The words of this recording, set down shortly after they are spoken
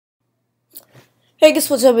Hey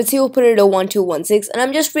guys, what's up? It's HeelPotato1216 and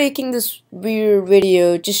I'm just making this weird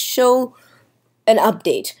video to show an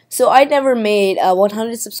update. So I never made a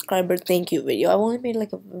 100 subscriber thank you video. I've only made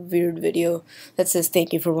like a weird video that says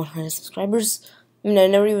thank you for 100 subscribers. I mean, I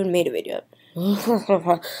never even made a video.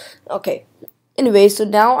 Okay. Anyway, so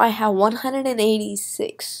now I have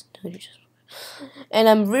 186. And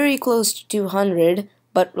I'm very close to 200,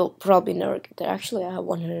 but we'll probably never get there. Actually, I have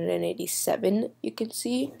 187, you can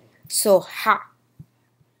see. So,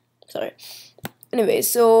 sorry. Anyway,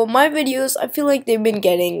 so my videos, I feel like they've been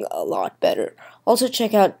getting a lot better. Also,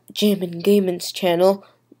 check out Jamin Gaiman's channel.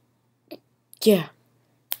 Yeah.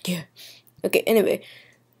 Okay, anyway.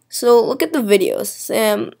 So, look at the videos.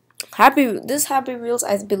 This Happy Wheels,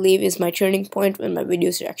 I believe, is my turning point when my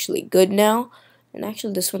videos are actually good now. And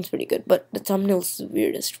actually, this one's pretty good, but the thumbnail is the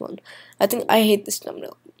weirdest one. I think I hate this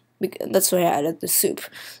thumbnail. That's why I added the soup.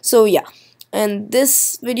 So, yeah. And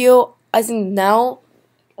this video, I think now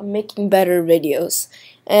I'm making better videos.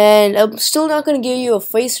 And I'm still not going to give you a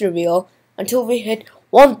face reveal until we hit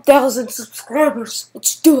 1,000 subscribers.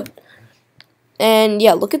 Let's do it. And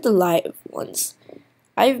yeah, look at the live ones.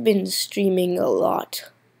 I've been streaming a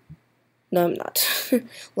lot. No, I'm not.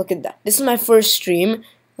 Look at that. This is my first stream.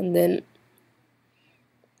 And then...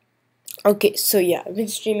 okay, so yeah, I've been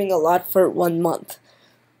streaming a lot for 1 month.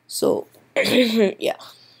 So, yeah.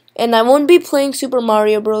 And I won't be playing Super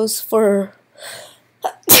Mario Bros. For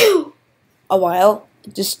a while.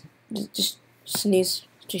 Just sneeze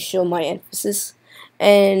to show my emphasis.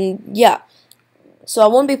 And yeah, so I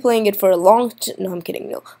won't be playing it for a long no, I'm kidding,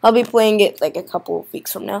 no. I'll be playing it like a couple of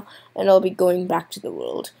weeks from now, and I'll be going back to the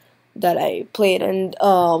world that I played and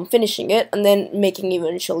finishing it, and then making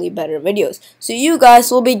eventually better videos. So you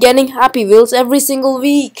guys will be getting Happy Wheels every single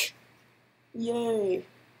week. Yay.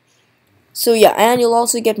 So yeah, and you'll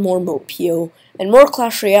also get more Mopio and more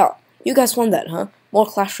Clash Royale. You guys want that, huh? More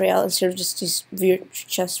Clash Royale instead of just these weird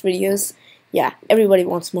chess videos. Yeah, everybody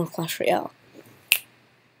wants more Clash Royale.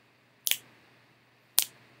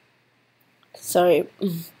 Sorry.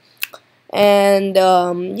 And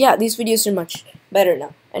yeah, these videos are much better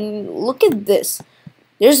now. And look at this.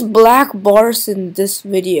 There's black bars in this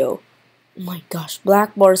video. Oh my gosh,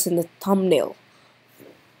 black bars in the thumbnail.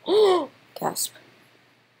 Gasp.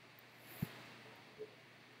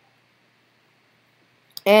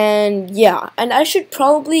 And yeah, and I should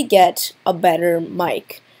probably get a better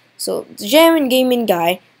mic. So the Jamin Gaming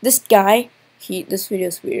guy, this video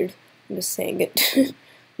is weird. I'm just saying it.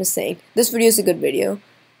 Just saying. This video is a good video.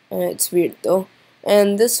 It's weird though.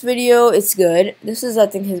 And this video, it's good. This is, I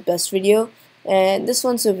think, his best video. And this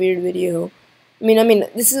one's a weird video. I mean,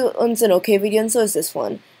 this one's an okay video, and so is this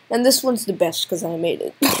one. And this one's the best because I made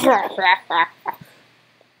it. I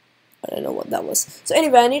don't know what that was. So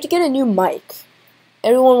anyway, I need to get a new mic.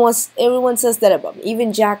 Everyone says that about me.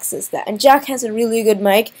 Even Jack says that. And Jack has a really good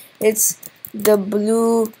mic. It's the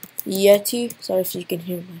Blue Yeti. Sorry if you can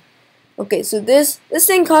hear me. Okay, so this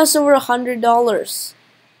thing costs over $100.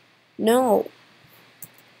 No.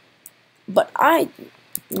 But I'm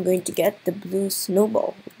going to get the Blue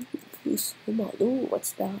Snowball. Blue Snowball. Ooh,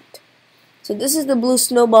 what's that? So this is the Blue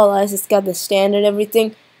Snowball eyes. It's got the stand and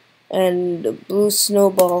everything. And the Blue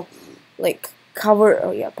Snowball, like, cover.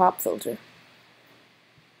 Oh yeah, pop filter.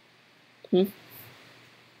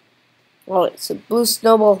 Alright, so Blue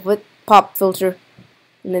Snowball with pop filter,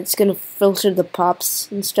 and it's gonna filter the pops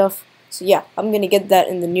and stuff. So yeah, I'm gonna get that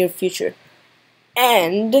in the near future.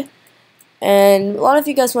 And a lot of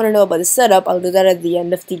you guys want to know about the setup. I'll do that at the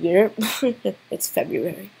end of the year. It's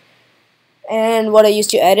February. And what I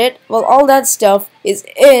used to edit, well, all that stuff is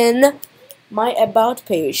in my about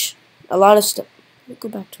page. A lot of stuff. Let me go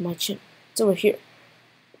back to my chin. It's over here.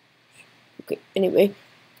 Okay, anyway.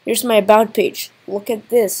 Here's my about page. Look at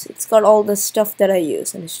this. It's got all the stuff that I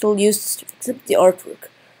use. And I still use this stuff, except the artwork.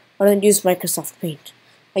 I don't use Microsoft Paint.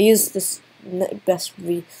 I use this best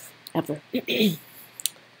V ever.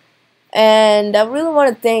 And I really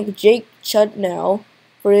want to thank Jake Chudnow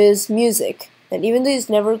for his music. And even though he's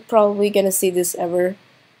never probably gonna see this ever,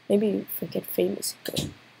 maybe if I get famous.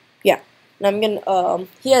 Yeah. And I'm gonna,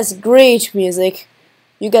 he has great music.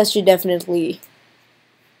 You guys should definitely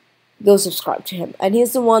go subscribe to him. And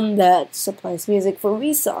he's the one that supplies music for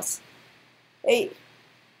Vsauce. Hey,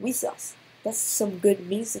 Vsauce. That's some good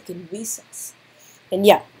music in Vsauce. And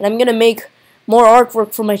yeah, and I'm gonna make more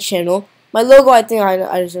artwork for my channel. My logo, I think I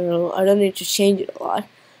don't know. I don't need to change it a lot.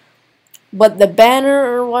 But the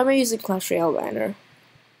banner, why am I using Clash Royale banner?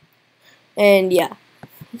 And yeah,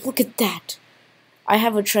 look at that. I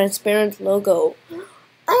have a transparent logo.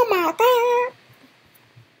 Oh my god.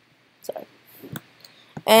 Sorry.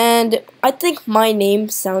 And I think my name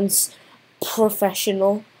sounds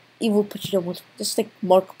professional. Evil Potato 1, just like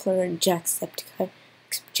Markiplier and Jacksepticeye,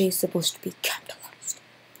 except J is supposed to be capitalized.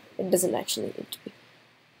 It doesn't actually need to be.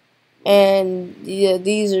 And yeah,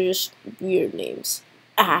 these are just weird names.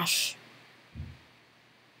 Ash.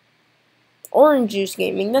 Orange Juice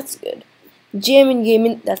Gaming, that's good. Jammin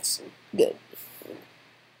Gaming, that's good.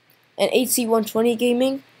 And HC120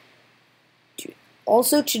 Gaming.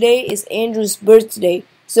 Also, today is Andrew's birthday,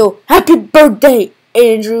 so happy birthday,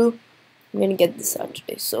 Andrew! I'm gonna get this out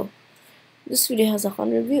today, so this video has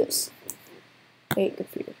 100 views. Hey, good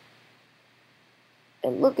for you.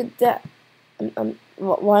 And look at that.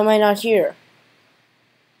 Why am I not here?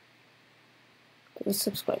 Let's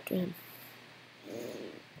subscribe to him.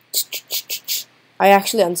 I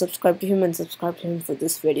actually unsubscribed to him and subscribed to him for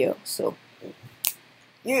this video, so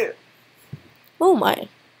yeah. Oh my.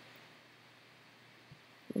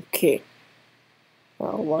 Okay.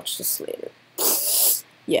 I'll watch this later.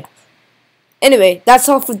 Yeah. Anyway, that's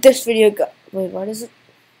all for this video. Wait, what is it?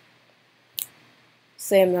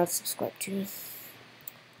 Say I'm not subscribed to you.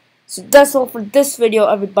 So that's all for this video,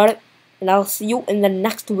 everybody. And I'll see you in the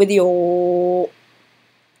next video.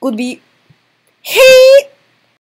 Goodbye. Hey!